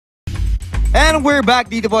And we're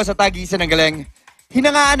back dito po sa Tagisan ng Galing.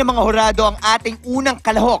 Hinangaan ng mga hurado ang ating unang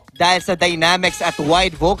kalahok dahil sa dynamics at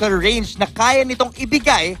wide vocal range na kaya nitong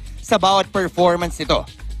ibigay sa bawat performance nito.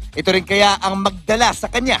 Ito rin kaya ang magdala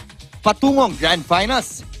sa kanya patungong Grand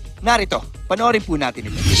Finals. Narito, panoorin po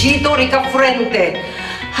natin ito. Chito Ricafrente.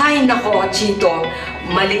 Hay nako, Chito.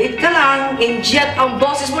 Maliit ka lang, and yet ang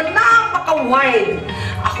boses mo napaka-wide.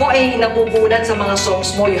 Ako ay nabubulan sa mga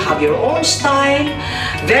songs mo. You have your own style,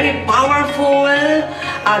 very powerful,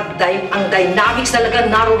 ang dynamics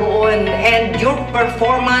talaga naroon, and your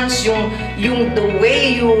performance, yung the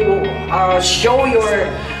way you show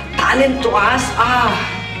your talent to us,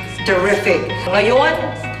 terrific. Ngayon,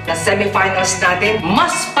 na semifinals natin,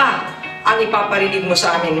 mas pa ang ipaparinig mo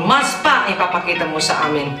sa amin, mas pa ang ipapakita mo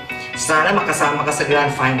sa amin. Sana makasama ka sa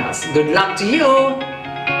Grand Finals. Good luck to you!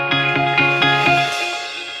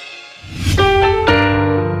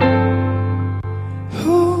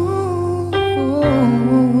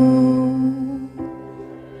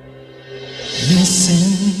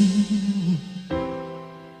 Listen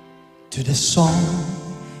to the song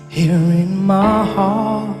here in my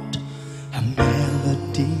heart, a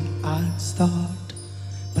melody I start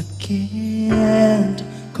but can't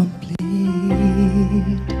complete.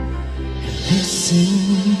 Listen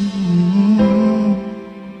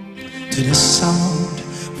to the sound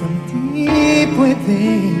from deep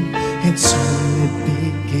within. It's only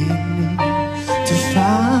beginning to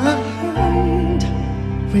find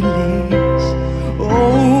release.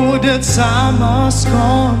 Oh, the time has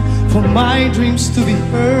come for my dreams to be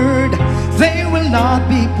heard. They will not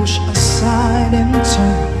be pushed aside and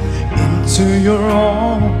turned into your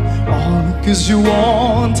own, all because you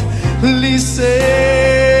won't listen.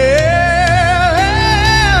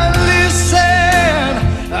 Listen,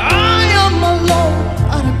 I am alone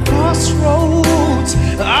at a crossroads.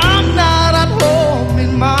 I'm not at home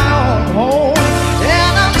in my own home,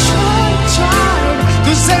 and I'm trying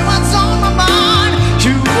to say what's on my mind.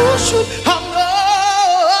 You should have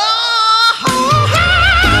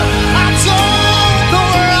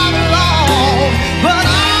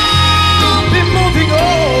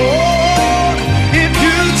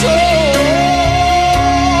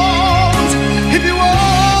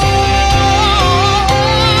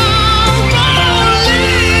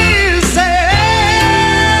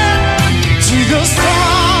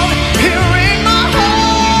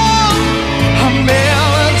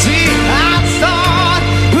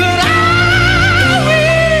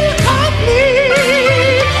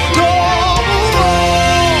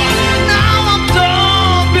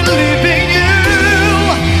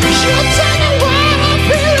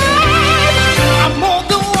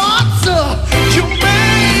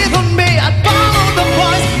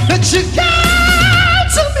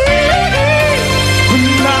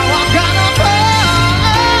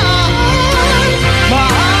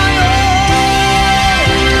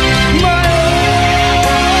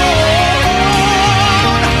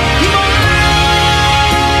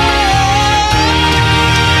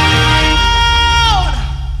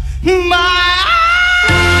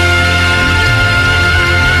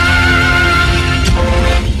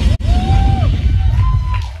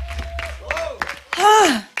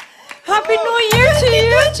Happy New Year to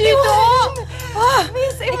you, Chito!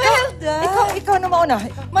 Miss Imelda! Ikaw na mauna.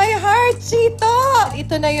 My heart, Chito!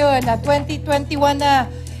 Ito na yun, 2021 na.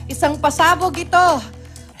 Isang pasabog ito.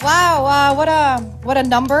 Wow, what a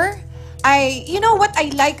number. You know what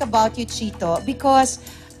I like about you, Chito? Because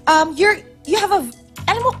you have a,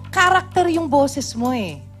 alam mo, character yung boses mo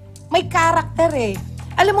eh. May character eh.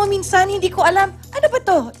 Alam mo, minsan hindi ko alam, ano ba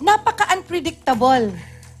to? Napaka-unpredictable.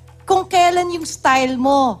 Kung kailan yung style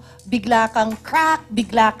mo, bigla kang crack,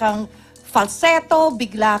 bigla kang falsetto,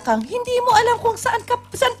 bigla kang hindi mo alam kung saan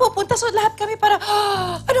pupunta. So lahat kami para,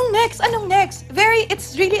 anong next?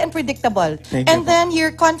 It's really unpredictable. And then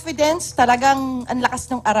your confidence, talagang ang lakas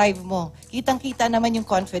ng arrive mo. Kitang-kita naman yung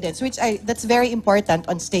confidence, that's very important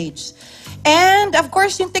on stage. And of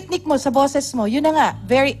course, yung technique mo sa boses mo, yun na nga,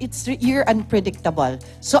 you're unpredictable.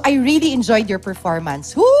 So I really enjoyed your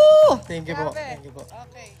performance. Woo! Thank you po. Thank you po.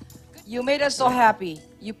 Okay. You made us so happy.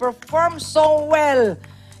 You performed so well.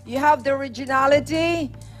 You have the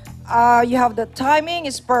originality. You have the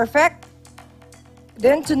timing. It's perfect.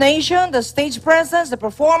 The intonation, the stage presence, the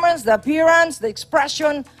performance, the appearance, the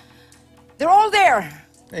expression. They're all there.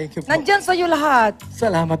 Thank you po. Nandyan sa'yo lahat.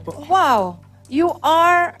 Salamat po. Wow. You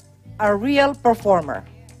are a real performer.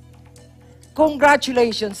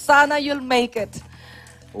 Congratulations. Sana you'll make it.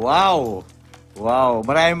 Wow! Wow!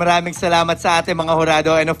 Maraming salamat sa ating mga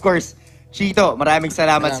hurado. And of course, Chito, maraming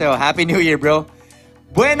salamat sa'yo. Happy New Year, bro.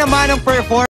 Buwan naman ang performance.